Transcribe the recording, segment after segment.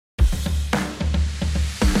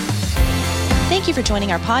Thank you for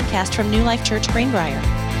joining our podcast from New Life Church Greenbrier.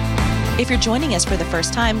 If you're joining us for the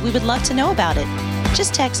first time, we would love to know about it.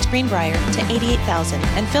 Just text Greenbrier to 88,000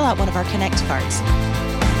 and fill out one of our Connect cards.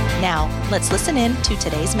 Now, let's listen in to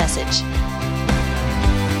today's message.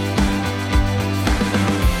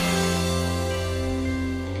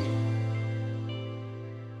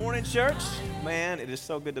 Morning, church. Man, it is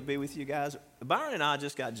so good to be with you guys. Byron and I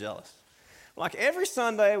just got jealous. Like every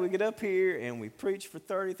Sunday, we get up here and we preach for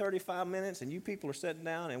 30, 35 minutes, and you people are sitting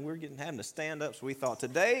down, and we're having to stand up. So we thought,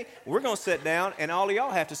 today, we're going to sit down, and all of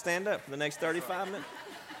y'all have to stand up for the next 35 minutes.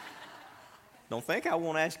 Don't think I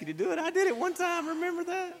won't ask you to do it. I did it one time. Remember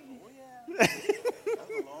that? Oh, yeah.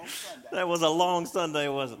 That was a long Sunday,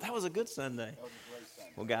 wasn't it? That was a good Sunday. That was a great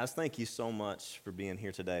Sunday. Well, guys, thank you so much for being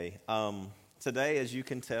here today. Today, as you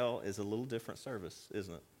can tell, is a little different service,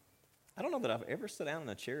 isn't it? I don't know that I've ever sat down in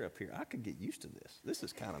a chair up here. I could get used to this. This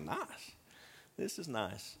is kind of nice. This is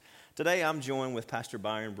nice. Today, I'm joined with Pastor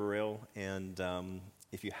Byron Burrell, and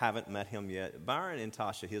if you haven't met him yet, Byron and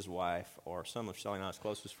Tasha, his wife, are some of Shelly and I's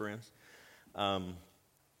closest friends.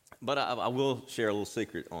 But I will share a little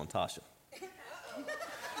secret on Tasha.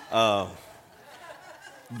 Byron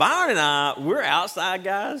and I, we're outside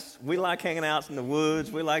guys. We like hanging out in the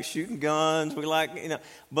woods. We like shooting guns. We like,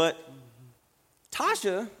 but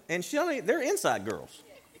Tasha and Shelly, they're inside girls.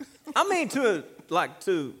 I mean,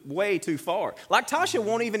 to way too far. Like Tasha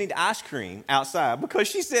won't even eat ice cream outside because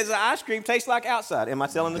she says the ice cream tastes like outside. Am I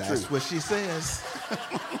telling the truth? That's what she says.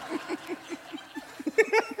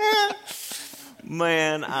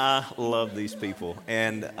 Man, I love these people.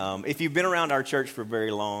 And if you've been around our church for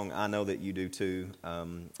very long, I know that you do too.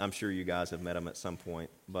 I'm sure you guys have met them at some point.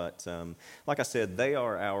 But like I said, they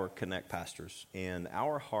are our Connect pastors. And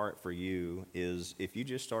our heart for you is if you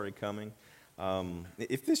just started coming,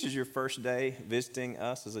 if this is your first day visiting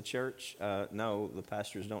us as a church, no, the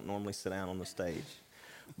pastors don't normally sit down on the stage.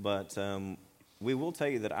 But we will tell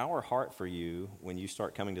you that our heart for you when you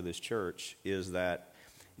start coming to this church is that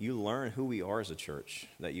you learn who we are as a church,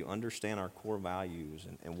 that you understand our core values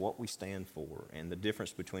and what we stand for and the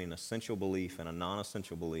difference between an essential belief and a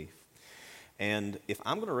non-essential belief. And if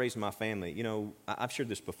I'm going to raise my family, I've shared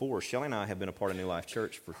this before. Shelly and I have been a part of New Life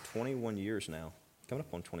Church for 21 years now, coming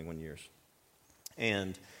up on 21 years.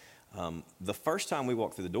 And the first time we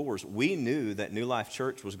walked through the doors, we knew that New Life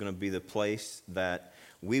Church was going to be the place that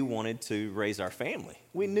we wanted to raise our family.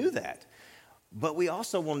 We knew that. But we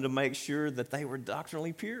also wanted to make sure that they were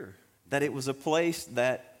doctrinally pure, that it was a place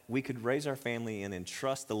that we could raise our family in and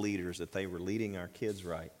trust the leaders that they were leading our kids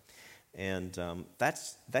right. And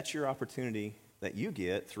that's your opportunity that you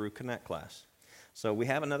get through Connect class. So we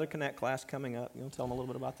have another Connect class coming up. You want to tell them a little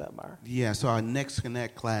bit about that, Byron? Yeah, so our next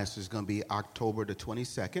Connect class is going to be October the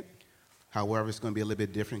 22nd. However, it's going to be a little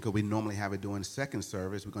bit different because we normally have it during the second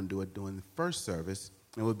service. We're going to do it during the first service.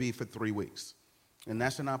 It will be for 3 weeks. And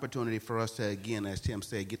that's an opportunity for us to, again, as Tim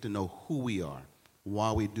said, get to know who we are,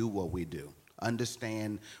 why we do what we do,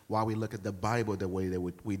 understand why we look at the Bible the way that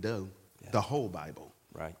we do, the whole Bible.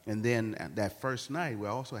 Right. And then that first night,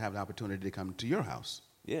 we'll also have the opportunity to come to your house.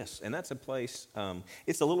 Yes, and that's a place,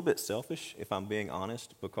 it's a little bit selfish, if I'm being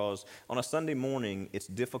honest, because on a Sunday morning, it's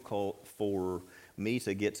difficult for me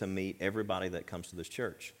to get to meet everybody that comes to this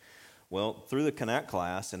church. Well, through the Connect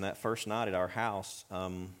class and that first night at our house,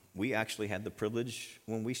 we actually had the privilege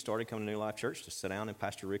when we started coming to New Life Church to sit down in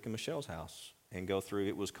Pastor Rick and Michelle's house and go through,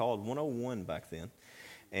 it was called 101 back then,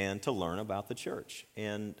 and to learn about the church.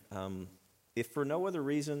 And if for no other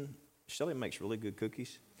reason, Shelly makes really good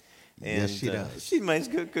cookies. And, yes, she does. She makes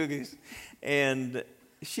good cookies. And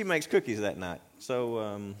she makes cookies that night.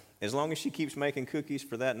 So as long as she keeps making cookies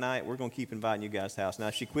for that night, we're going to keep inviting you guys to the house. Now,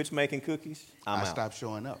 if she quits making cookies, I'm out. I stop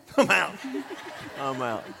showing up. I'm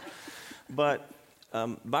out. But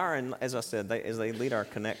Byron, as I said, as they lead our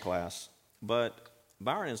Connect class, but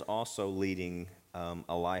Byron is also leading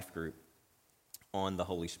a life group on the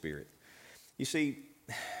Holy Spirit. You see,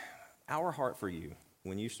 our heart for you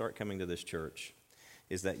when you start coming to this church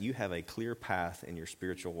is that you have a clear path in your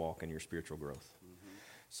spiritual walk and your spiritual growth. Mm-hmm.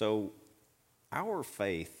 So our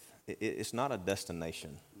faith, it's not a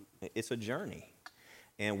destination. It's a journey.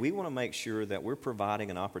 And we want to make sure that we're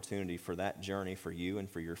providing an opportunity for that journey for you and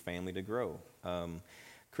for your family to grow.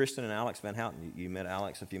 Kristen and Alex Van Houten, you met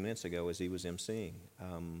Alex a few minutes ago as he was emceeing.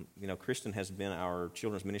 Kristen has been our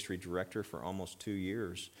children's ministry director for almost 2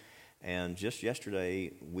 years. And just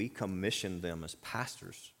yesterday, we commissioned them as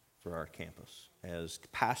pastors for our campus, as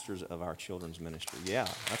pastors of our children's ministry. Yeah,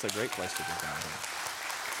 that's a great place to be found.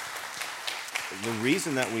 The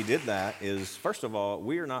reason that we did that is, first of all,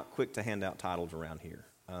 we are not quick to hand out titles around here.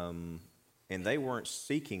 And they weren't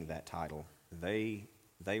seeking that title. They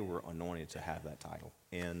they were anointed to have that title.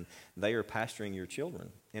 And they are pastoring your children.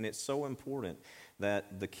 And it's so important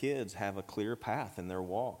that the kids have a clear path in their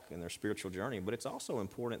walk, in their spiritual journey. But it's also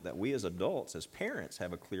important that we as adults, as parents,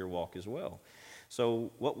 have a clear walk as well.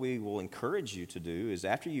 So what we will encourage you to do is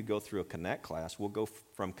after you go through a Connect class, we'll go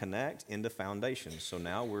from Connect into Foundations. So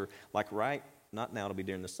now we're not now, it'll be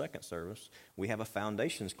during the second service, we have a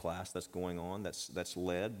Foundations class that's going on that's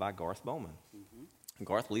led by Garth Bowman.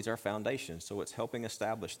 Garth leads our foundations, so it's helping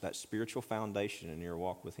establish that spiritual foundation in your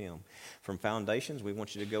walk with him. From foundations, we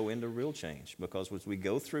want you to go into real change, because as we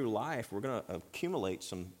go through life, we're going to accumulate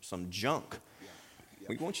some junk.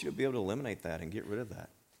 We want you to be able to eliminate that and get rid of that.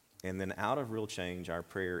 And then out of real change, our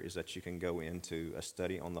prayer is that you can go into a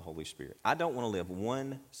study on the Holy Spirit. I don't want to live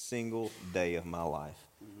one single day of my life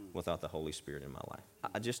without the Holy Spirit in my life.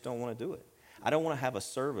 I just don't want to do it. I don't want to have a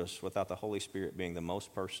service without the Holy Spirit being the most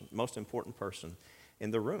important person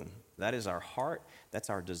in the room. That is our heart, that's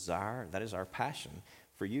our desire, that is our passion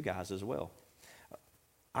for you guys as well.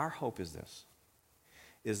 Our hope is this,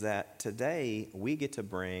 is that today we get to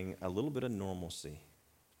bring a little bit of normalcy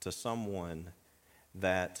to someone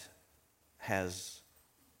that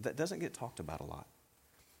doesn't get talked about a lot.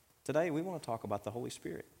 Today we want to talk about the Holy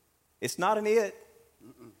Spirit. It's not an it,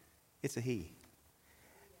 it's a he.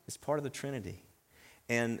 It's part of the Trinity.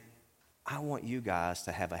 And I want you guys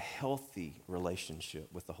to have a healthy relationship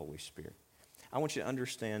with the Holy Spirit. I want you to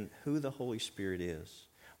understand who the Holy Spirit is,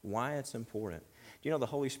 why it's important. Do you know the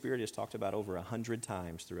Holy Spirit is talked about over 100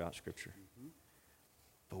 times throughout Scripture?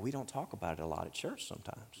 But we don't talk about it a lot at church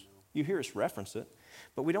sometimes. You hear us reference it,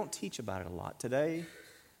 but we don't teach about it a lot. Today,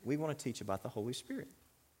 we want to teach about the Holy Spirit.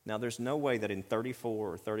 Now, there's no way that in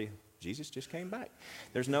 34 or 30, Jesus just came back.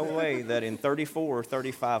 There's no way that in 34 or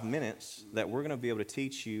 35 minutes that we're going to be able to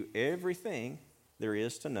teach you everything there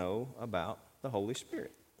is to know about the Holy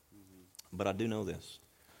Spirit. But I do know this,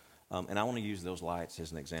 and I want to use those lights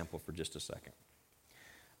as an example for just a second.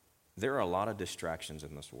 There are a lot of distractions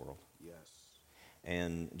in this world. Yes.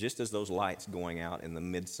 And just as those lights going out in the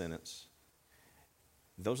mid-sentence,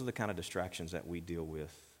 those are the kind of distractions that we deal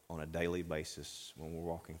with on a daily basis when we're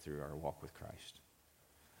walking through our walk with Christ.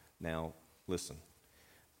 Now, listen,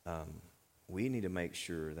 we need to make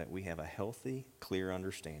sure that we have a healthy, clear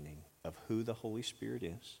understanding of who the Holy Spirit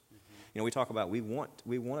is. You know, we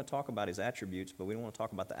want to talk about his attributes, but we don't want to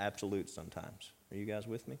talk about the absolutes sometimes. Are you guys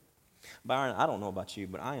with me? Byron, I don't know about you,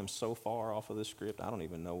 but I am so far off of this script, I don't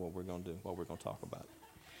even know what we're going to do, what we're going to talk about.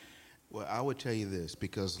 Well, I would tell you this,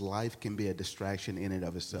 because life can be a distraction in and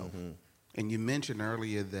of itself. And you mentioned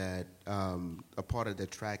earlier that a part of the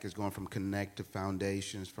track is going from Connect to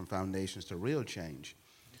Foundations, from Foundations to Real Change.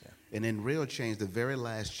 Yeah. And in Real Change, the very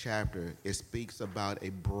last chapter, it speaks about a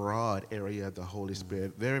broad area of the Holy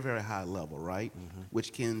Spirit, very, very high level, right?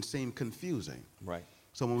 Which can seem confusing. Right.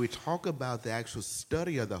 So when we talk about the actual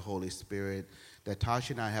study of the Holy Spirit that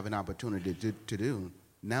Tasha and I have an opportunity to do,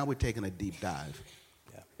 now we're taking a deep dive.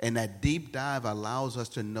 Yeah. And that deep dive allows us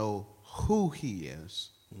to know who he is.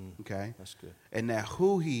 Okay? That's good. And that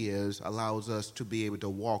who he is allows us to be able to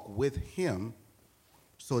walk with him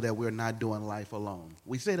so that we're not doing life alone.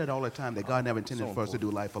 We say that all the time, that God never intended for us to do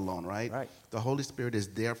life alone, right? Right. The Holy Spirit is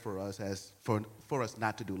there for us for us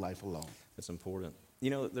not to do life alone. That's important. You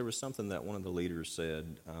know, there was something that one of the leaders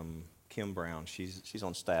said, Kim Brown, she's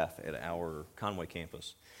on staff at our Conway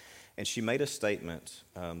campus, and she made a statement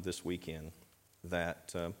this weekend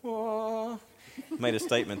that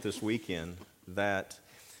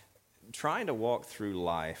trying to walk through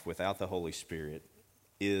life without the Holy Spirit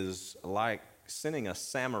is like sending a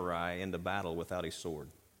samurai into battle without his sword.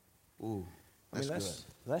 Ooh, that's good.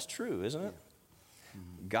 That's true, isn't it?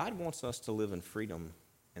 God wants us to live in freedom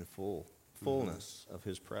and fullness of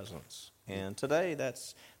his presence. And today,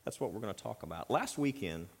 that's what we're going to talk about. Last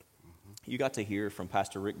weekend, you got to hear from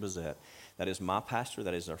Pastor Rick Bazette. That is my pastor.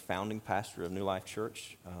 That is our founding pastor of New Life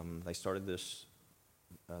Church. They started this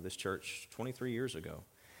church 23 years ago.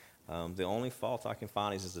 The only fault I can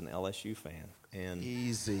find is an LSU fan. And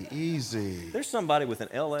easy. There's somebody with an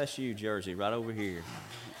LSU jersey right over here.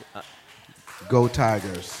 Go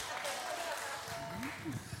Tigers.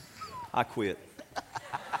 I quit.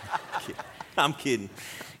 I'm kidding.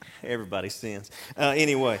 Everybody sins.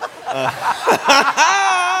 Anyway.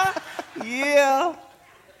 Yeah.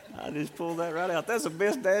 I just pulled that right out. That's the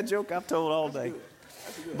best dad joke I've told all day.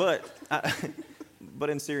 But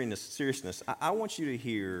in seriousness, I want you to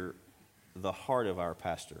hear the heart of our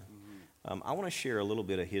pastor. I want to share a little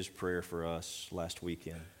bit of his prayer for us last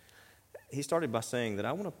weekend. He started by saying that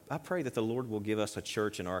I pray that the Lord will give us a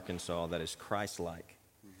church in Arkansas that is Christ-like,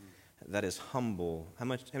 that is humble. How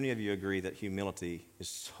many of you agree that humility is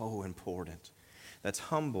so important? that's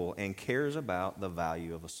humble and cares about the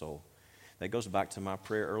value of a soul. That goes back to my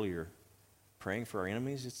prayer earlier. Praying for our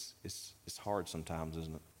enemies, it's hard sometimes,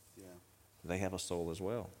 isn't it? Yeah. They have a soul as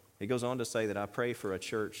well. He goes on to say that I pray for a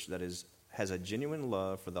church that has a genuine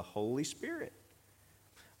love for the Holy Spirit,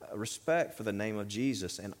 respect for the name of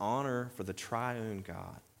Jesus, and honor for the triune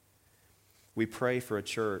God. We pray for a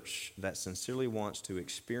church that sincerely wants to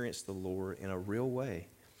experience the Lord in a real way,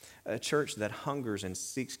 a church that hungers and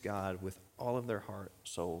seeks God with all of their heart,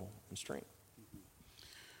 soul, and strength.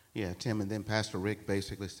 Yeah, Tim, and then Pastor Rick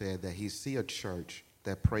basically said that he see a church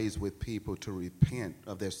that prays with people to repent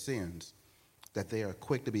of their sins, that they are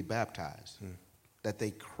quick to be baptized, that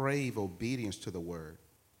they crave obedience to the word.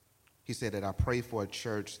 He said that I pray for a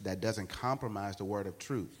church that doesn't compromise the word of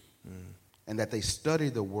truth, and that they study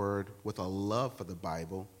the word with a love for the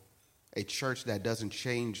Bible, a church that doesn't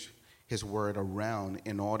change his word around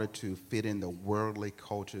in order to fit in the worldly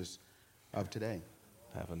cultures of today.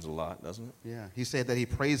 Happens a lot, doesn't it? Yeah. He said that he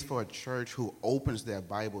prays for a church who opens their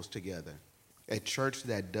Bibles together, a church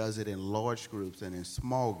that does it in large groups and in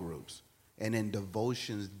small groups and in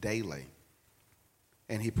devotions daily.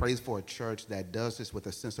 And he prays for a church that does this with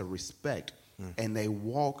a sense of respect, and they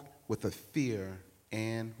walk with the fear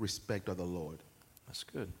and respect of the Lord. That's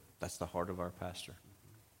good. That's the heart of our pastor.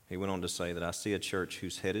 He went on to say that I see a church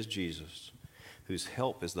whose head is Jesus, whose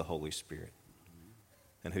help is the Holy Spirit,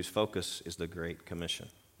 and whose focus is the Great Commission.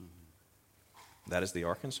 That is the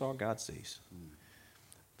Arkansas God sees.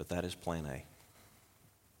 But that is plan A.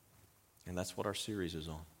 And that's what our series is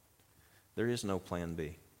on. There is no plan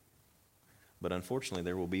B. But unfortunately,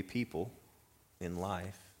 there will be people in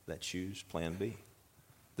life that choose plan B.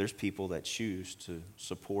 There's people that choose to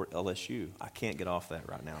support LSU. I can't get off that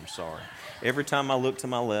right now. I'm sorry. Every time I look to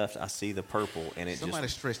my left, I see the purple, and it Somebody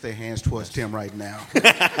stretch their hands towards Tim right now.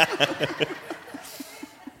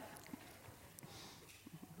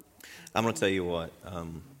 I'm going to tell you what,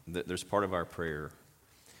 there's part of our prayer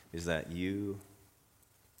is that you,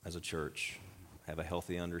 as a church, have a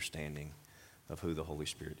healthy understanding of who the Holy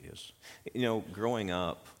Spirit is. You know, growing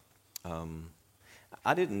up,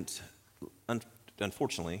 I didn't,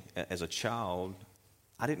 unfortunately, as a child,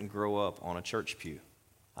 I didn't grow up on a church pew.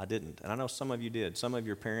 I didn't. And I know some of you did. Some of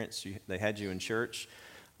your parents, they had you in church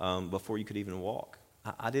before you could even walk.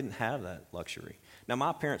 I didn't have that luxury. Now,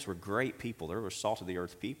 my parents were great people. They were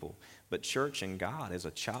salt-of-the-earth people. But church and God, as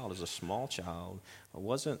a child, as a small child,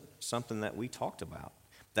 wasn't something that we talked about.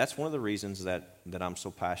 That's one of the reasons that I'm so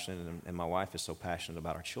passionate and my wife is so passionate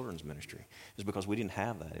about our children's ministry, is because we didn't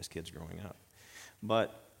have that as kids growing up.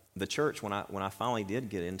 But the church, when I finally did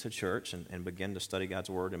get into church and begin to study God's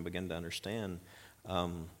Word and begin to understand,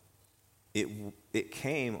 it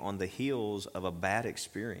came on the heels of a bad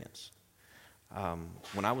experience.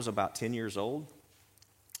 When I was about 10 years old,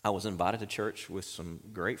 I was invited to church with some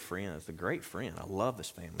great friends. A great friend. I love this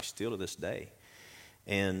family still to this day.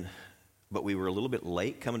 But we were a little bit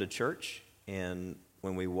late coming to church, and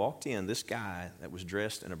when we walked in, this guy that was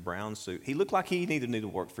dressed in a brown suit, he looked like he needed to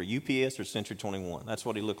work for UPS or Century 21. That's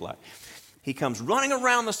what he looked like. He comes running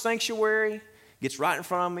around the sanctuary, gets right in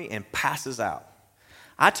front of me, and passes out.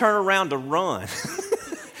 I turn around to run.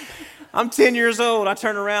 I'm 10 years old. I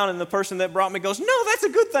turn around, and the person that brought me goes, "No, that's a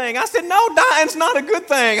good thing." I said, "No, dying's not a good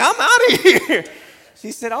thing. I'm out of here."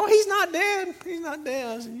 She said, "Oh, he's not dead. He's not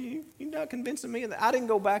dead." I said, You're not convincing me of that. I didn't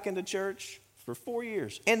go back into church for 4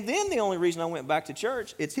 years. And then the only reason I went back to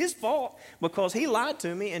church, it's his fault, because he lied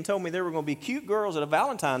to me and told me there were going to be cute girls at a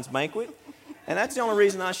Valentine's banquet. And that's the only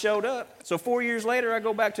reason I showed up. So 4 years later, I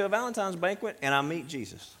go back to a Valentine's banquet, and I meet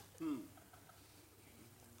Jesus. I'm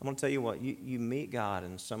going to tell you what, you meet God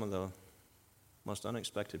in some of the most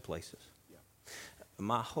unexpected places. Yeah.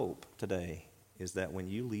 My hope today is that when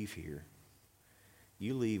you leave here,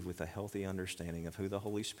 you leave with a healthy understanding of who the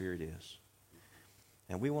Holy Spirit is.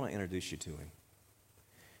 And we want to introduce you to him.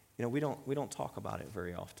 You know, we don't talk about it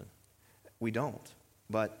very often. We don't.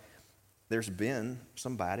 But there's been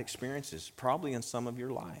some bad experiences, probably in some of your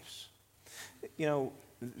lives. You know,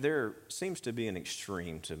 there seems to be an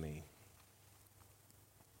extreme to me.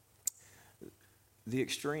 The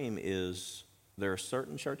extreme is there are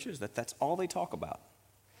certain churches that's all they talk about.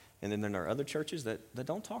 And then there are other churches that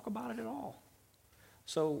don't talk about it at all.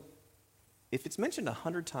 So if it's mentioned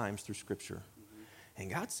 100 times through Scripture, and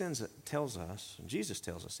God tells us, and Jesus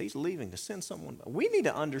tells us, he's leaving to send someone, we need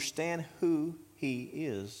to understand who he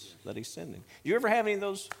is that he's sending. Do you ever have any of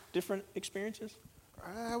those different experiences?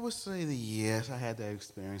 I would say that yes, I had that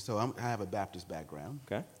experience. So I have a Baptist background.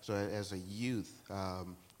 Okay. So as a youth,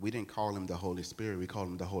 we didn't call him the Holy Spirit. We called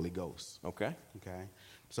him the Holy Ghost. Okay. Okay.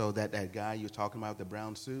 So that guy you were talking about, the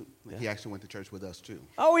brown suit, he actually went to church with us too.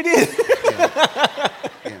 Oh, he did?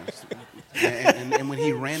 Yes. And when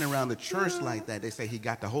he ran around the church like that, they say he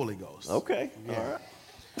got the Holy Ghost. Okay. Yeah. All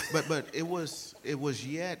right. But it was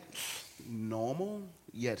yet normal,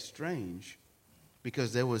 yet strange,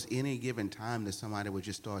 because there was any given time that somebody would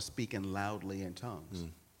just start speaking loudly in tongues.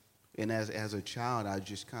 And as a child, I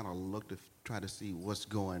just kind of looked to try to see what's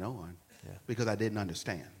going on because I didn't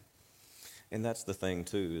understand. And that's the thing,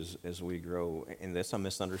 too, is as we grow, and that's a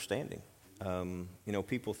misunderstanding.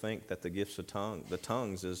 People think that the gifts of the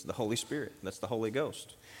tongues is the Holy Spirit. That's the Holy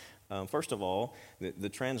Ghost. First of all, the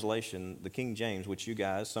translation, the King James, which you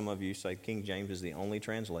guys, some of you say King James is the only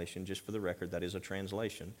translation, just for the record, that is a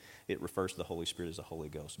translation. It refers to the Holy Spirit as the Holy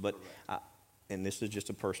Ghost. But, and this is just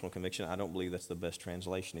a personal conviction, I don't believe that's the best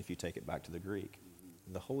translation if you take it back to the Greek.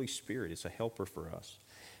 The Holy Spirit is a helper for us.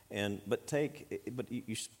 But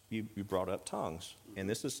you brought up tongues, and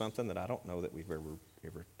this is something that I don't know that we've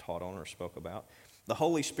ever taught on or spoke about. The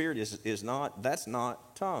Holy Spirit that's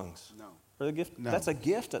not tongues. No. Or the gift. No. That's a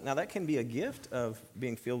gift. Now that can be a gift of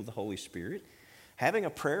being filled with the Holy Spirit. Having a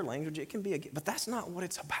prayer language, it can be a gift, but that's not what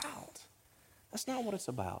it's about. That's not what it's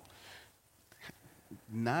about.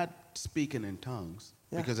 Not speaking in tongues,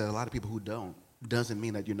 because there's a lot of people who doesn't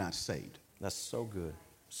mean that you're not saved. That's so good.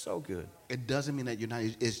 So good. It doesn't mean that you're not.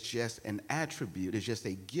 It's just an attribute. It's just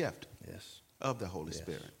a gift of the Holy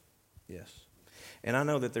Spirit. Yes. And I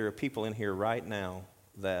know that there are people in here right now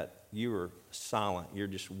that you are silent. You're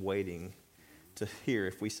just waiting to hear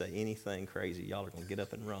if we say anything crazy. Y'all are going to get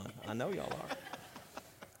up and run. I know y'all are.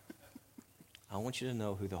 I want you to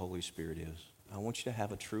know who the Holy Spirit is. I want you to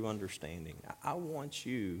have a true understanding. I want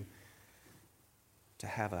you to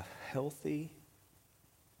have a healthy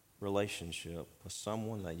relationship with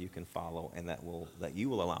someone that you can follow and that you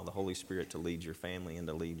will allow the Holy Spirit to lead your family and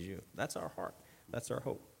to lead you. That's our heart. That's our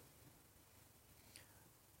hope.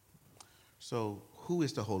 So, who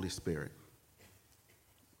is the Holy Spirit?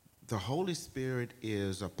 The Holy Spirit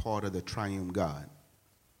is a part of the triune God.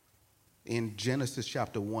 In Genesis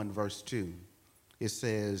chapter 1, verse 2, it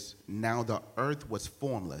says, "Now the earth was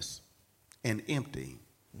formless and empty.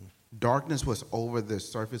 Darkness was over the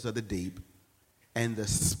surface of the deep, and the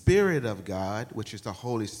Spirit of God, which is the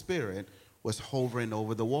Holy Spirit, was hovering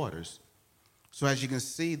over the waters." So as you can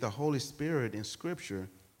see, the Holy Spirit in Scripture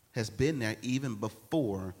has been there even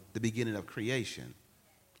before the beginning of creation.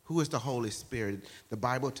 Who is the Holy Spirit? The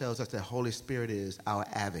Bible tells us the Holy Spirit is our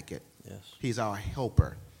advocate. Yes. He's our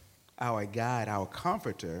helper, our guide, our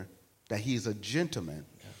comforter, that he's a gentleman.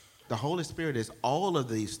 Yeah. The Holy Spirit is all of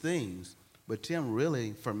these things, but Tim,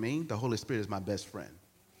 really, for me, the Holy Spirit is my best friend.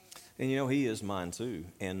 And he is mine too.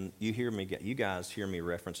 And you guys hear me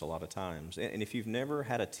reference a lot of times. And if you've never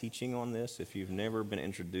had a teaching on this, if you've never been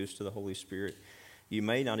introduced to the Holy Spirit, you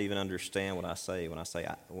may not even understand what I say when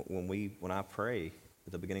I pray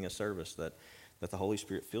at the beginning of service that the Holy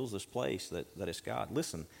Spirit fills this place, that is God.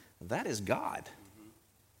 Listen, that is God. Mm-hmm.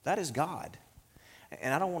 That is God.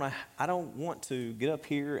 And I don't want to get up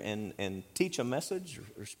here and teach a message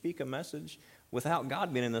or speak a message without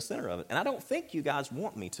God being in the center of it. And I don't think you guys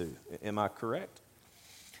want me to. Am I correct?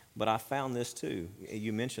 But I found this too.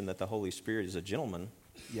 You mentioned that the Holy Spirit is a gentleman.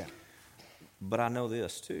 Yeah. But I know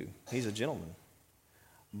this too. He's a gentleman.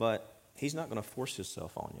 But he's not going to force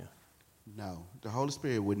himself on you. No. The Holy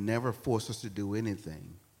Spirit would never force us to do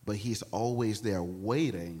anything. But he's always there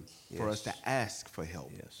waiting for us to ask for help.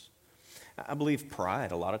 Yes. I believe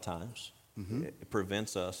pride a lot of times. Mm-hmm. It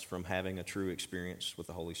prevents us from having a true experience with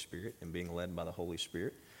the Holy Spirit and being led by the Holy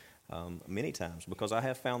Spirit many times, because I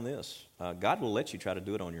have found this. God will let you try to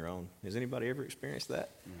do it on your own. Has anybody ever experienced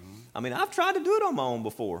that? Mm-hmm. I mean, I've tried to do it on my own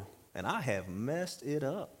before, and I have messed it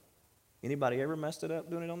up. Anybody ever messed it up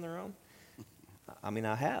doing it on their own? I mean,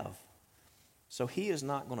 I have. So he is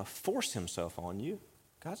not going to force himself on you.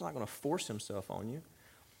 God's not going to force himself on you,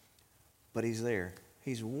 but he's there.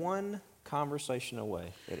 He's one conversation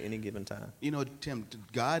away at any given time. Tim,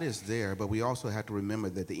 God is there, but we also have to remember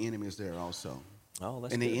that the enemy is there also. Oh,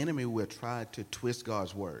 that's And good. the enemy will try to twist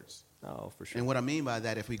God's words. Oh, for sure. And what I mean by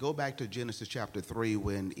that, if we go back to Genesis chapter 3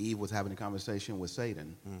 when Eve was having a conversation with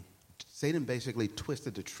Satan, Satan basically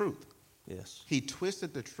twisted the truth. Yes. He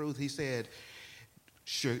twisted the truth. He said,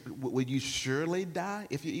 "Will you surely die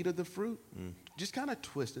if you eat of the fruit?" Just kind of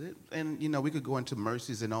twisted it. And, we could go into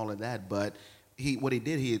mercies and all of that, but what he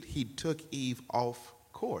did, he took Eve off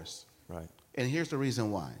course. Right. And here's the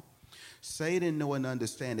reason why. Satan know and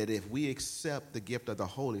understand that if we accept the gift of the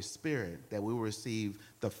Holy Spirit, that we will receive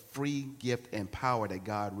the free gift and power that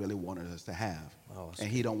God really wanted us to have. Oh, and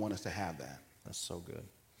he don't want us to have that. That's so good.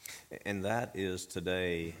 And that is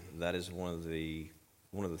one of the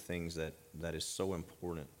one of the things that is so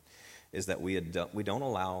important is that we don't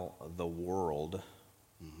allow the world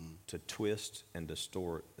to twist and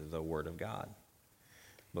distort the Word of God.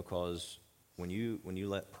 Because when you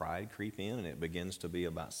let pride creep in and it begins to be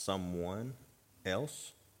about someone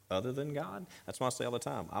else other than God, that's why I say all the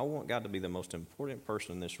time, I want God to be the most important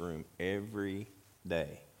person in this room every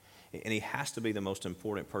day. And He has to be the most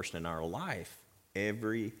important person in our life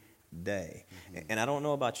every day. And I don't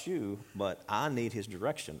know about you, but I need His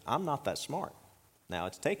direction. I'm not that smart. Now,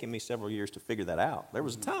 it's taken me several years to figure that out. There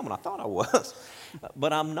was a time when I thought I was,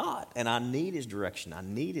 but I'm not. And I need His direction. I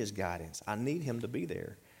need His guidance. I need Him to be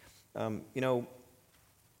there.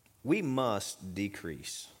 We must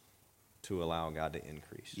decrease to allow God to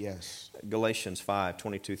increase. Yes. Galatians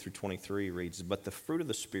 5:22-23 reads, "But the fruit of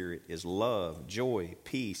the Spirit is love, joy,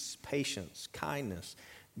 peace, patience, kindness,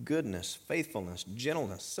 goodness, faithfulness,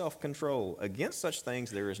 gentleness, self-control. Against such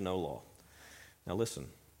things there is no law." Now listen.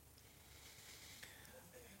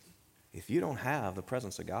 If you don't have the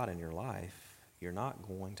presence of God in your life, you're not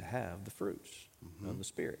going to have the fruits of the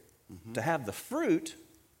Spirit. To have the fruit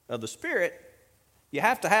of the Spirit, you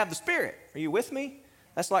have to have the Spirit. Are you with me?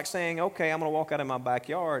 That's like saying, okay, I'm going to walk out in my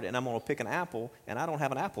backyard and I'm going to pick an apple and I don't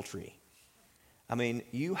have an apple tree. I mean,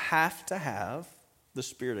 you have to have the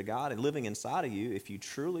Spirit of God and living inside of you if you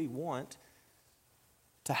truly want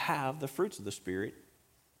to have the fruits of the Spirit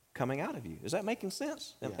coming out of you. Is that making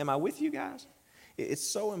sense? Yeah. Am I with you guys? It's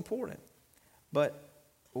so important. But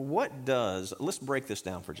let's break this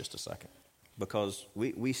down for just a second, because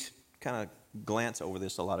we kind of glance over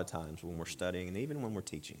this a lot of times when we're studying and even when we're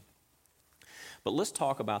teaching. But let's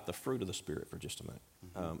talk about the fruit of the Spirit for just a minute.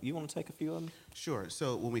 You want to take a few of them? Sure.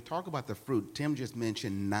 So when we talk about the fruit, Tim just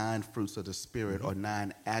mentioned 9 fruits of the Spirit or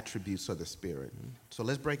 9 attributes of the Spirit. So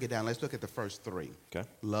let's break it down. Let's look at the first 3. Okay.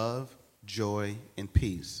 Love, joy, and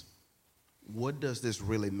peace. What does this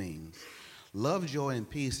really mean? Love, joy, and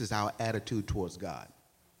peace is our attitude towards God.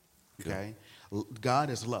 Okay? God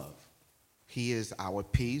is love. He is our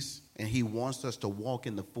peace, and He wants us to walk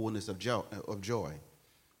in the fullness of joy.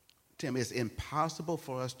 Tim, it's impossible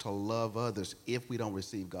for us to love others if we don't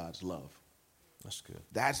receive God's love. That's good.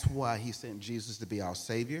 That's why He sent Jesus to be our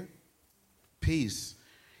Savior. Peace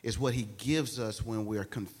is what He gives us when we're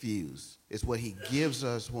confused. It's what He gives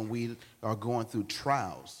us when we are going through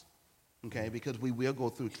trials. Okay, because we will go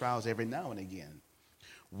through trials every now and again.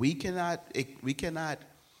 We cannot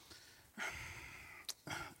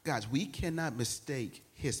mistake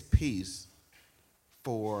His peace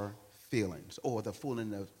for feelings, or the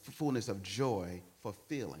fullness of joy for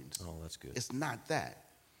feelings. Oh, that's good. It's not that.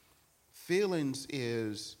 Feelings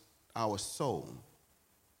is our soul.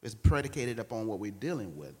 It's predicated upon what we're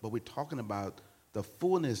dealing with, but we're talking about the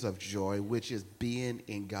fullness of joy, which is being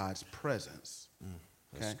in God's presence.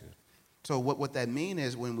 That's good. So what that means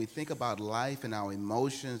is when we think about life and our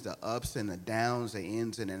emotions, the ups and the downs, the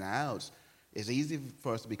ins and the outs, it's easy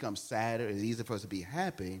for us to become sadder. It's easy for us to be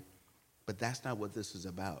happy, but that's not what this is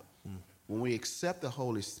about. When we accept the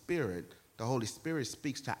Holy Spirit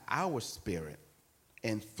speaks to our spirit.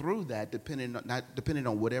 And through that, depending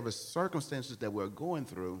on whatever circumstances that we're going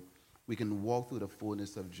through, we can walk through the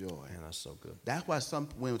fullness of joy. Man, that's so good. That's why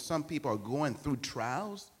when some people are going through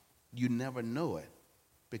trials, you never know it,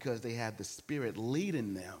 because they have the Spirit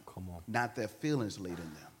leading them, not their feelings leading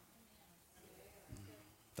them.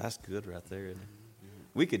 That's good right there, isn't it?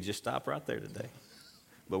 We could just stop right there today,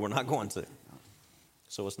 but we're not going to.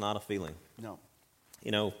 So it's not a feeling. No.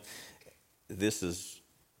 You know, this is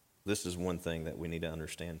one thing that we need to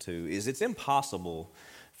understand too, is it's impossible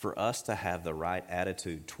for us to have the right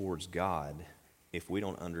attitude towards God if we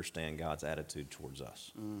don't understand God's attitude towards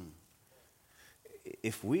us.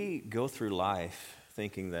 If we go through life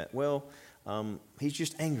thinking that, He's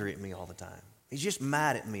just angry at me all the time. He's just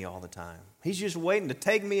mad at me all the time. He's just waiting to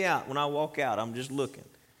take me out when I walk out. I'm just looking.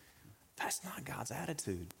 That's not God's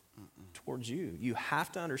attitude towards you. You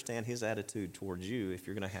have to understand His attitude towards you if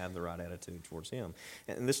you're going to have the right attitude towards Him.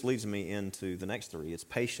 And this leads me into the next 3. It's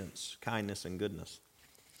patience, kindness, and goodness.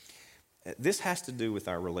 This has to do with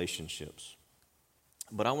our relationships.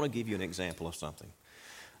 But I want to give you an example of something.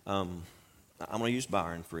 I'm going to use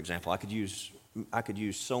Byron, for example. I could use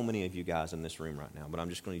so many of you guys in this room right now, but I'm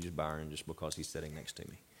just going to use Byron just because he's sitting next to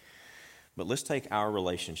me. But let's take our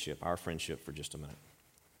relationship, our friendship, for just a minute.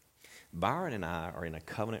 Byron and I are in a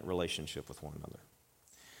covenant relationship with one another.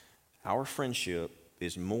 Our friendship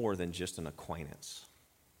is more than just an acquaintance.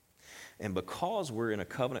 And because we're in a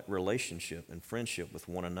covenant relationship and friendship with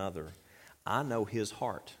one another, I know His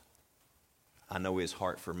heart. I know His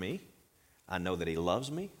heart for me. I know that He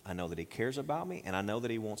loves me. I know that He cares about me. And I know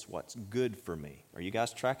that He wants what's good for me. Are you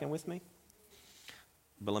guys tracking with me?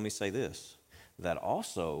 But let me say this, that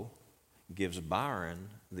also gives Byron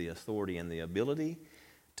the authority and the ability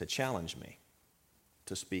to challenge me,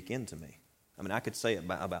 to speak into me. I mean, I could say it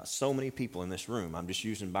about so many people in this room. I'm just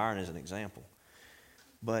using Byron as an example.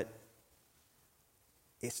 But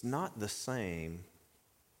it's not the same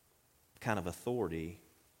kind of authority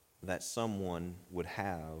that someone would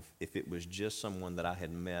have if it was just someone that I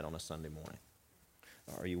had met on a Sunday morning.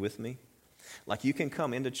 Are you with me? Like, you can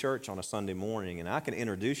come into church on a Sunday morning and I can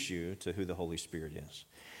introduce you to who the Holy Spirit is.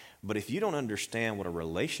 But if you don't understand what a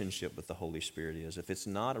relationship with the Holy Spirit is, if it's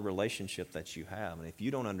not a relationship that you have, and if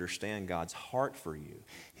you don't understand God's heart for you,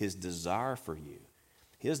 His desire for you,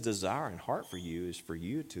 His desire and heart for you is for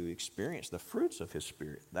you to experience the fruits of His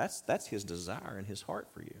Spirit. That's His desire and His heart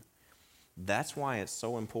for you. That's why it's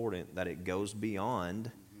so important that it goes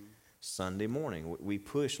beyond Sunday morning. We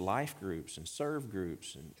push life groups and serve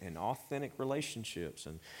groups and authentic relationships.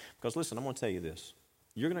 And because, listen, I'm going to tell you this.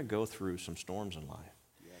 You're going to go through some storms in life.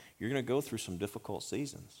 You're going to go through some difficult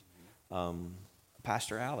seasons.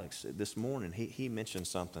 Pastor Alex, this morning, he mentioned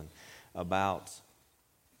something about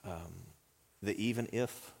the even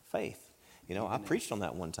if faith. You know, I preached on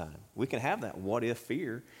that one time. We can have that what if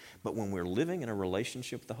fear, but when we're living in a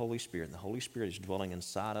relationship with the Holy Spirit, and the Holy Spirit is dwelling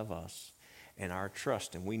inside of us, and our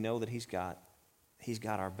trust, and we know that He's got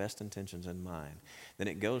our best intentions in mind, then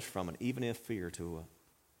it goes from an even if fear to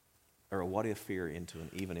a what if fear into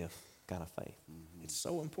an even if kind of faith. It's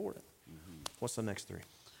so important. What's the next three?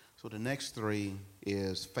 So the next three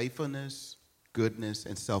is faithfulness, goodness,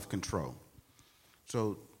 and self-control.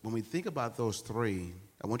 So when we think about those three,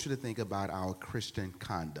 I want you to think about our Christian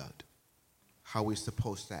conduct, how we're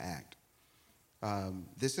supposed to act.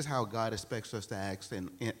 This is how God expects us to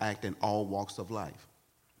act in all walks of life,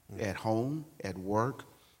 at home, at work,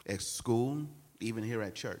 at school, even here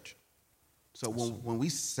at church. So when we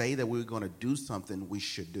say that we're going to do something, we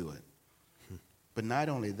should do it. But not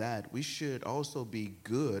only that, we should also be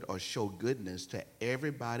good or show goodness to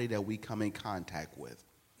everybody that we come in contact with,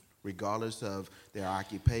 regardless of their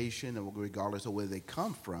occupation or regardless of where they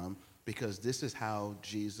come from, because this is how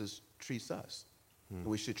Jesus treats us.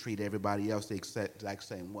 We should treat everybody else the exact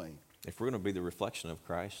same way. If we're going to be the reflection of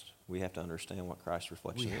Christ, we have to understand what Christ's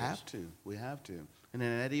reflection is. We have to. And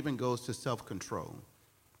then that even goes to self-control.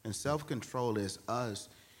 And self-control is us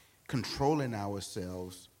controlling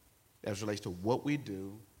ourselves as it relates to what we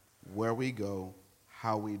do, where we go,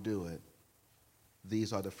 how we do it.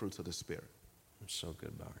 These are the fruits of the Spirit. So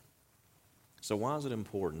good, Byron. So why is it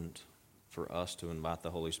important for us to invite the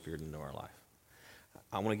Holy Spirit into our life?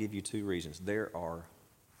 I want to give you two reasons. There are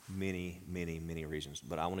many, many, many reasons,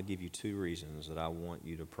 but I want to give you two reasons that I want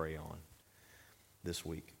you to pray on this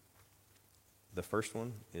week. The first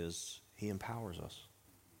one is He empowers us.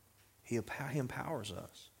 He empowers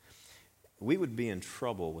us. We would be in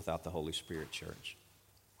trouble without the Holy Spirit, church.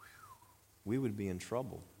 We would be in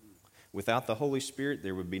trouble. Without the Holy Spirit,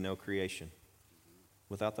 there would be no creation.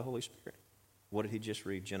 Without the Holy Spirit. What did he just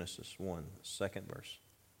read? Genesis 1, second verse.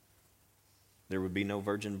 There would be no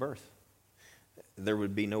virgin birth. There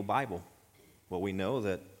would be no Bible. Well, we know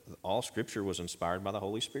that all Scripture was inspired by the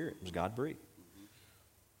Holy Spirit. It was God-breathed.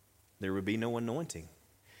 There would be no anointing.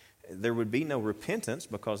 There would be no repentance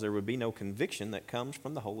because there would be no conviction that comes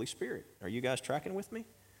from the Holy Spirit. Are you guys tracking with me?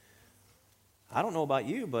 I don't know about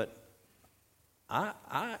you, but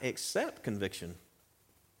I accept conviction.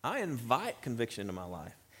 I invite conviction into my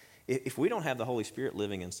life. If we don't have the Holy Spirit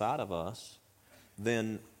living inside of us,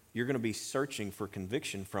 then you're going to be searching for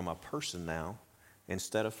conviction from a person now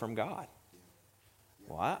instead of from God.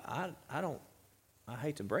 Well, I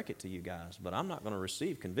hate to break it to you guys, but I'm not going to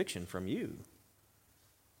receive conviction from you.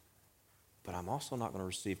 But I'm also not going to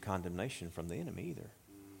receive condemnation from the enemy either.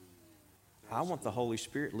 I want the Holy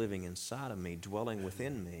Spirit living inside of me, dwelling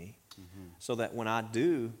within me, so that when I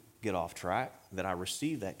do get off track, that I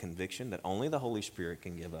receive that conviction that only the Holy Spirit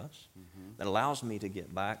can give us, that allows me to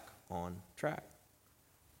get back on track.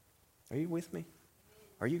 Are you with me?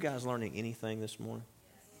 Are you guys learning anything this morning?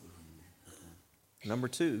 Number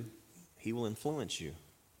two, He will influence you.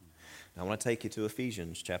 Now, I want to take you to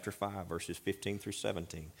Ephesians chapter 5, verses 15 through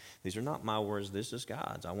 17. These are not my words, this is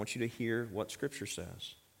God's. I want you to hear what Scripture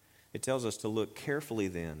says. It tells us to look carefully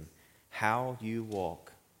then how you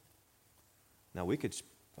walk. Now, we could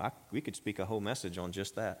speak a whole message on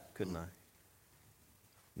just that, couldn't I?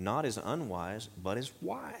 Not as unwise, but as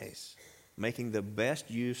wise, making the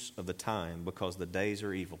best use of the time because the days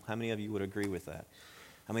are evil. How many of you would agree with that?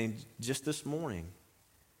 I mean, just this morning,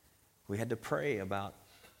 we had to pray about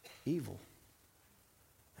evil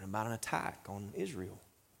and about an attack on Israel.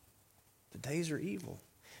 The days are evil.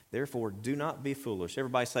 Therefore, do not be foolish.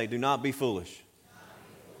 Everybody say, do not be foolish.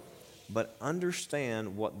 but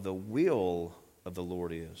understand what the will of the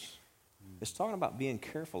Lord is. It's talking about being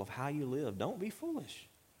careful of how you live. Don't be foolish.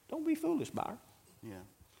 Don't be foolish, Byron. Yeah.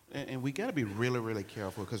 And we got to be really, really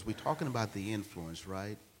careful because we're talking about the influence,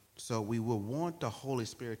 right? So we will want the Holy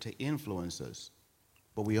Spirit to influence us,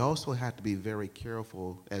 but we also have to be very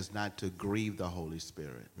careful as not to grieve the Holy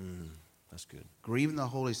Spirit. That's good. Grieving the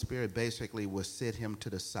Holy Spirit basically will set him to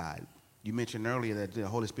the side. You mentioned earlier that the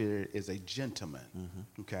Holy Spirit is a gentleman,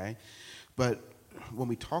 okay? But when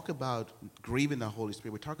we talk about grieving the Holy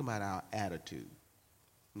Spirit, we're talking about our attitude,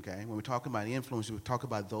 okay? When we talk about influence, we talk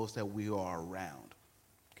about those that we are around.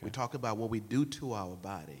 Okay. We talk about what we do to our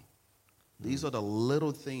body. These are the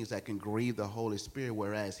little things that can grieve the Holy Spirit,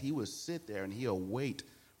 whereas he will sit there and he'll wait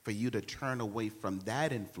for you to turn away from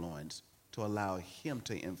that influence to allow him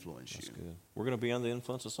to influence you. That's good. We're going to be under the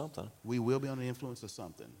influence of something. We will be under the influence of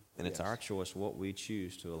something. And it's our choice what we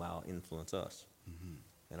choose to allow influence us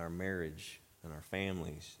in our marriage, in our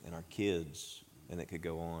families, in our kids, and it could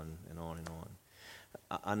go on and on and on.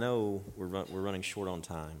 I know we're running short on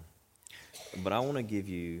time, but I want to give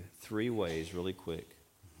you 3 ways really quick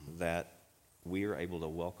that we are able to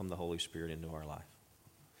welcome the Holy Spirit into our life.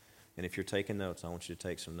 And if you're taking notes, I want you to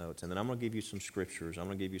take some notes. And then I'm going to give you some scriptures. I'm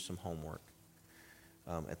going to give you some homework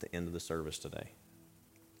at the end of the service today.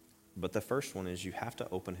 But the first one is you have to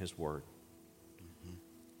open his word.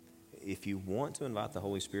 If you want to invite the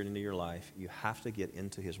Holy Spirit into your life, you have to get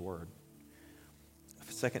into his word.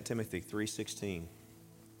 2 Timothy 3:16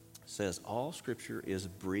 says, all scripture is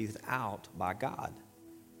breathed out by God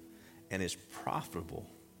and is profitable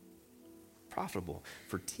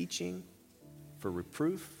for teaching, for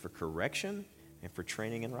reproof, for correction, and for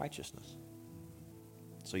training in righteousness.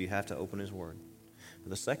 So you have to open his word. But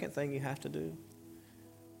the second thing you have to do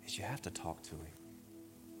is you have to talk to him.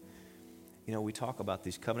 You know, we talk about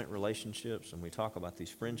these covenant relationships and we talk about these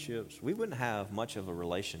friendships. We wouldn't have much of a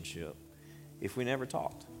relationship if we never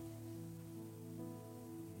talked.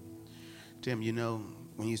 Tim, you know,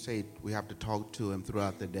 when you say we have to talk to him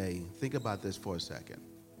throughout the day, think about this for a second.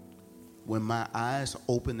 When my eyes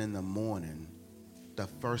open in the morning, the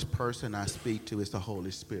first person I speak to is the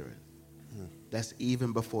Holy Spirit. That's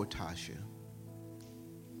even before Tasha.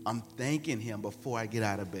 I'm thanking him before I get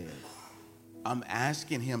out of bed. I'm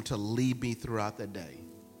asking him to lead me throughout the day.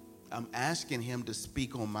 I'm asking him to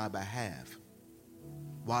speak on my behalf.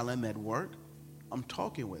 While I'm at work, I'm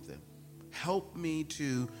talking with him. Help me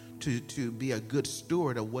to be a good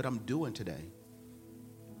steward of what I'm doing today.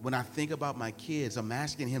 When I think about my kids, I'm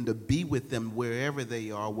asking him to be with them wherever they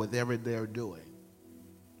are, whatever they're doing.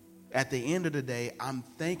 At the end of the day, I'm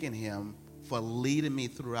thanking him for leading me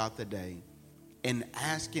throughout the day and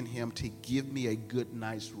asking him to give me a good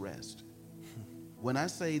night's rest. When I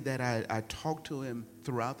say that I talk to him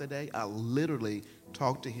throughout the day, I literally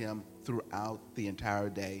talk to him throughout the entire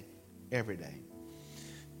day, every day.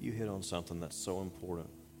 You hit on something that's so important.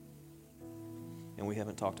 And we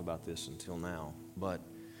haven't talked about this until now, but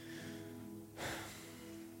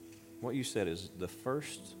what you said is the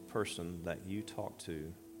first person that you talk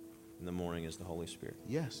to in the morning is the Holy Spirit.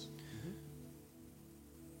 Yes.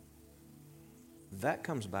 That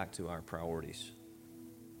comes back to our priorities.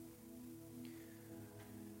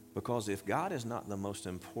 Because if God is not the most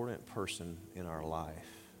important person in our life,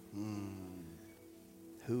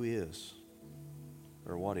 who is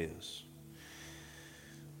or what is?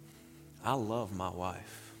 I love my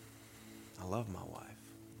wife. I love my wife.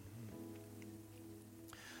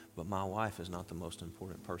 But my wife is not the most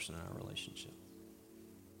important person in our relationship.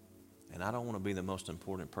 And I don't want to be the most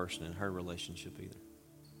important person in her relationship either.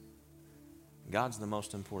 God's the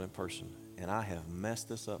most important person, and I have messed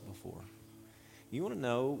this up before. You want to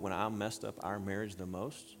know when I messed up our marriage the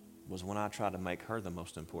most was when I tried to make her the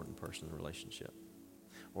most important person in the relationship.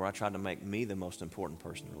 Or I tried to make me the most important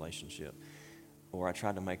person in the relationship. Or I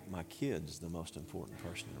tried to make my kids the most important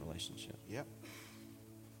person in the relationship. Yep.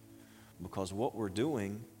 Because what we're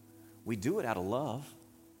doing, we do it out of love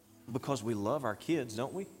because we love our kids,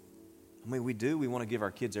 don't we? I mean, we do. We want to give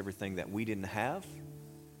our kids everything that we didn't have.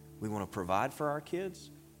 We want to provide for our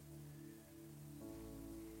kids.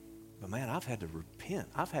 But man, I've had to repent.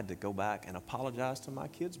 I've had to go back and apologize to my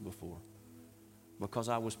kids before because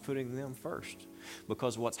I was putting them first.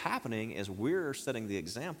 Because what's happening is we're setting the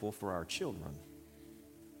example for our children.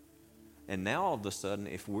 And now all of a sudden,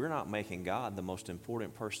 if we're not making God the most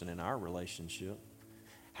important person in our relationship,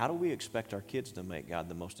 how do we expect our kids to make God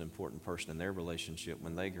the most important person in their relationship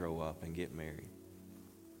when they grow up and get married?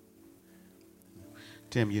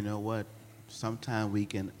 Tim, you know what? Sometimes we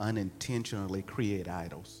can unintentionally create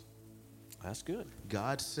idols. That's good.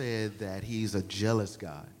 God said that he's a jealous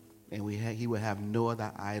God. and he would have no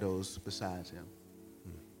other idols besides him.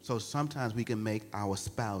 So sometimes we can make our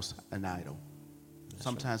spouse an idol.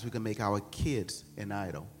 Sometimes we can make our kids an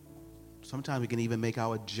idol. Sometimes we can even make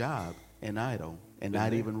our job an idol and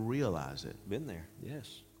not even realize it. Been there,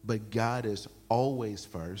 yes. But God is always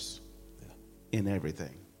first in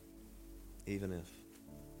everything. Even if.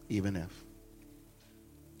 Even if.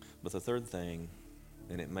 But the third thing,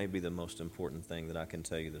 and it may be the most important thing that I can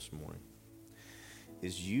tell you this morning,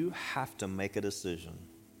 is you have to make a decision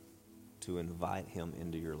to invite him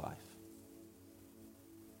into your life.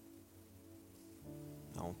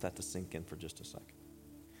 I want that to sink in for just a second.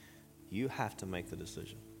 You have to make the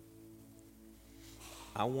decision.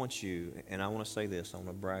 I want you, and I want to say this, I want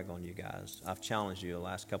to brag on you guys. I've challenged you the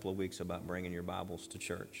last couple of weeks about bringing your Bibles to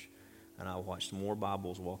church. And I watched more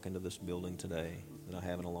Bibles walk into this building today than I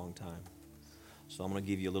have in a long time. So I'm going to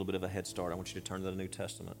give you a little bit of a head start. I want you to turn to the New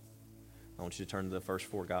Testament. I want you to turn to the first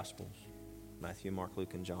 4 Gospels, Matthew, Mark,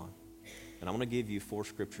 Luke, and John. And I'm going to give you 4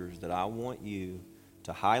 scriptures that I want you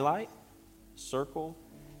to highlight, circle,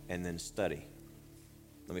 and then study.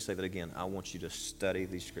 Let me say that again. I want you to study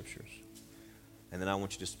these scriptures. And then I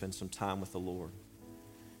want you to spend some time with the Lord.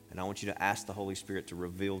 And I want you to ask the Holy Spirit to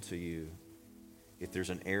reveal to you if there's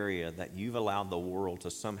an area that you've allowed the world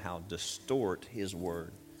to somehow distort his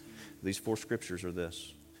word. These 4 scriptures are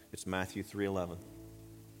this. It's Matthew 3:11.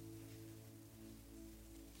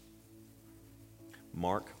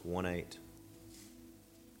 Mark 1:8.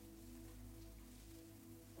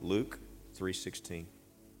 Luke 3:16.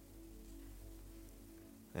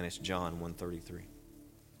 And it's John 1:33.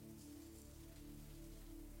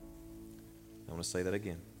 I want to say that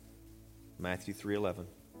again. Matthew 3:11.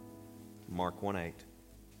 Mark 1:8,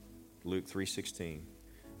 Luke 3:16,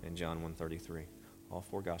 and John 1:33. All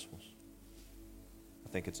 4 Gospels. I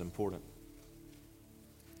think it's important.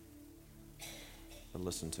 But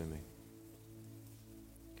listen to me.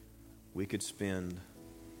 We could spend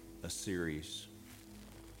a series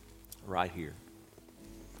right here.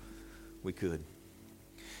 We could.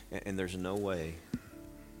 And there's no way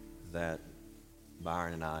that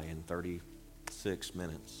Byron and I in 36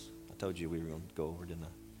 minutes, I told you we were going to go over, didn't I?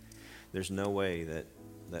 There's no way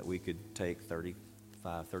that we could take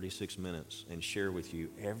 35, 36 minutes and share with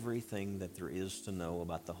you everything that there is to know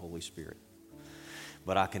about the Holy Spirit.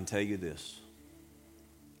 But I can tell you this.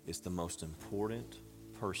 It's the most important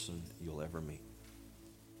person you'll ever meet.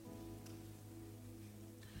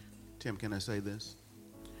 Tim, can I say this?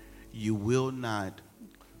 You will not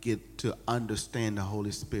get to understand the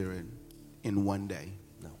Holy Spirit in one day.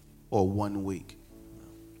 No. Or 1 week. No.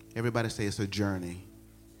 Everybody say it's a journey.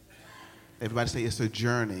 Everybody say it's a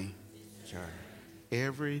journey. Journey.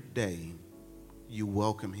 Every day you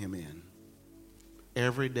welcome him in.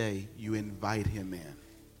 Every day you invite him in.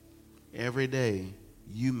 Every day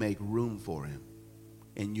you make room for him.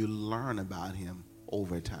 And you learn about him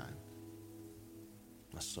over time.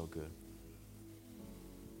 That's so good.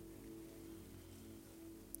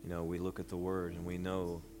 You know, we look at the Word and we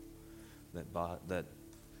know that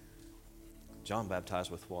John baptized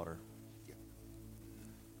with water.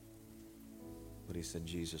 But he said,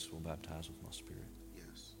 Jesus will baptize with my Spirit.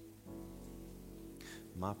 Yes.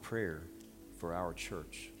 My prayer for our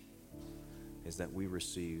church is that we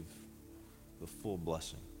receive the full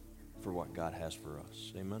blessing for what God has for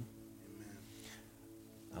us. Amen? Amen.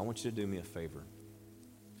 I want you to do me a favor.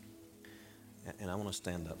 And I want to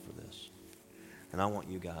stand up for this. And I want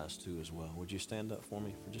you guys to as well. Would you stand up for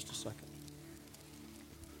me for just a second?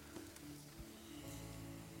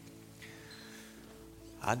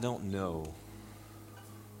 I don't know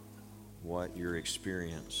what your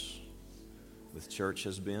experience with church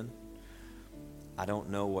has been. I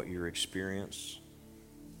don't know what your experience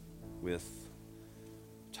with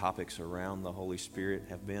topics around the Holy Spirit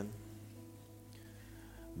have been.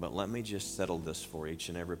 But let me just settle this for each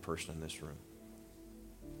and every person in this room.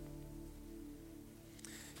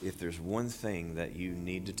 If there's one thing that you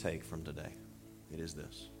need to take from today, it is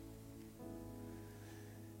this.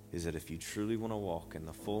 Is that if you truly want to walk in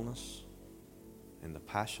the fullness and the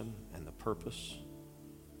passion and the purpose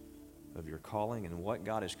of your calling and what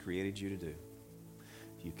God has created you to do,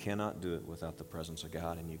 you cannot do it without the presence of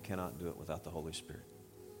God, and you cannot do it without the Holy Spirit.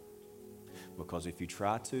 Because if you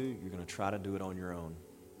try to, you're going to try to do it on your own,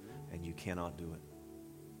 and you cannot do it.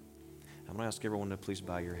 I'm going to ask everyone to please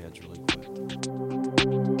bow your heads really quick.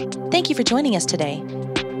 Thank you for joining us today.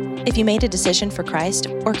 If you made a decision for Christ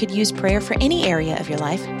or could use prayer for any area of your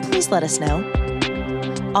life, please let us know.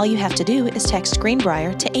 All you have to do is text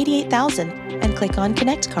Greenbrier to 88,000 and click on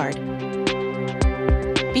Connect Card.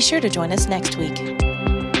 Be sure to join us next week.